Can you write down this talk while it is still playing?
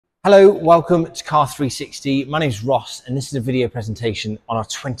Hello, welcome to Car 360. My name is Ross and this is a video presentation on our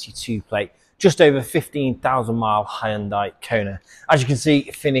 22 plate, just over 15,000 mile Hyundai Kona. As you can see,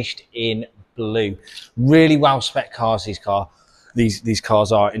 finished in blue. Really well spec cars, these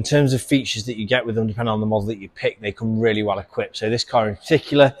cars are. In terms of features that you get with them, depending on the model that you pick, they come really well equipped. So this car in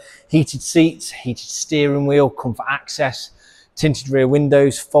particular, heated seats, heated steering wheel, comfort access, tinted rear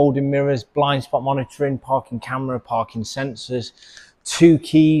windows, folding mirrors, blind spot monitoring, parking camera, parking sensors, 2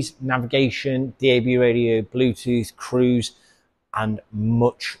 keys, navigation, DAB radio, Bluetooth, cruise, and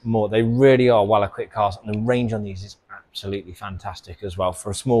much more. They really are well-equipped cars, and the range on these is absolutely fantastic as well. For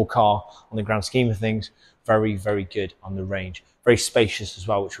a small car, on the grand scheme of things, very, very good on the range. Very spacious as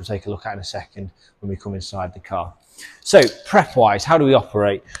well, which we'll take a look at in a second when we come inside the car. So, prep-wise, how do we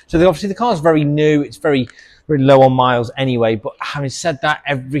operate? So obviously the car is very new, it's very low on miles anyway, but having said that,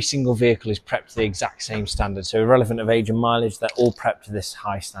 every single vehicle is prepped to the exact same standard. So irrelevant of age and mileage, they're all prepped to this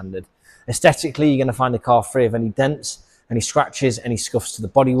high standard. Aesthetically, you're going to find the car free of any dents, any scratches, any scuffs to the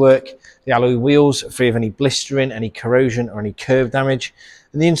bodywork. The alloy wheels free of any blistering, any corrosion or any curb damage.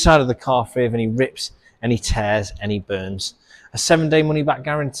 And the inside of the car free of any rips, any tears, any burns. A 7-day money-back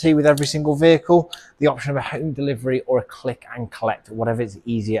guarantee with every single vehicle, the option of a home delivery or a click and collect, whatever is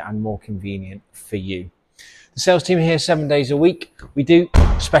easier and more convenient for you. The sales team here 7 days a week. We do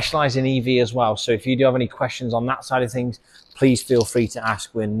specialise in EV as well, so if you do have any questions on that side of things, please feel free to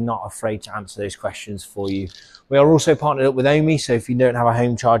ask. We're not afraid to answer those questions for you. We are also partnered up with Omi, so if you don't have a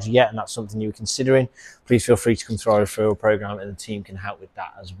home charger yet and that's something you were considering, please feel free to come through our referral program and the team can help with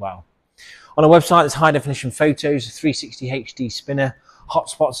that as well. On our website, there's high definition photos, a 360 HD spinner,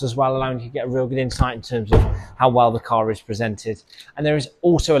 hotspots as well, allowing you to get a real good insight in terms of how well the car is presented. And there is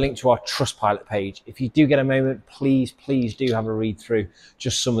also a link to our Trustpilot page. If you do get a moment, please do have a read through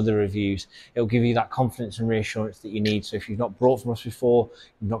just some of the reviews. It'll give you that confidence and reassurance that you need. So if you've not bought from us before,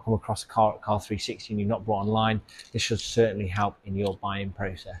 you've not come across a car at Car 360 and you've not bought online, this should certainly help in your buying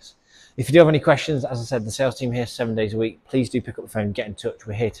process. If you do have any questions, as I said, the sales team here 7 days a week. Please do pick up the phone, get in touch.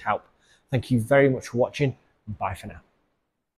 We're here to help. Thank you very much for watching, and bye for now.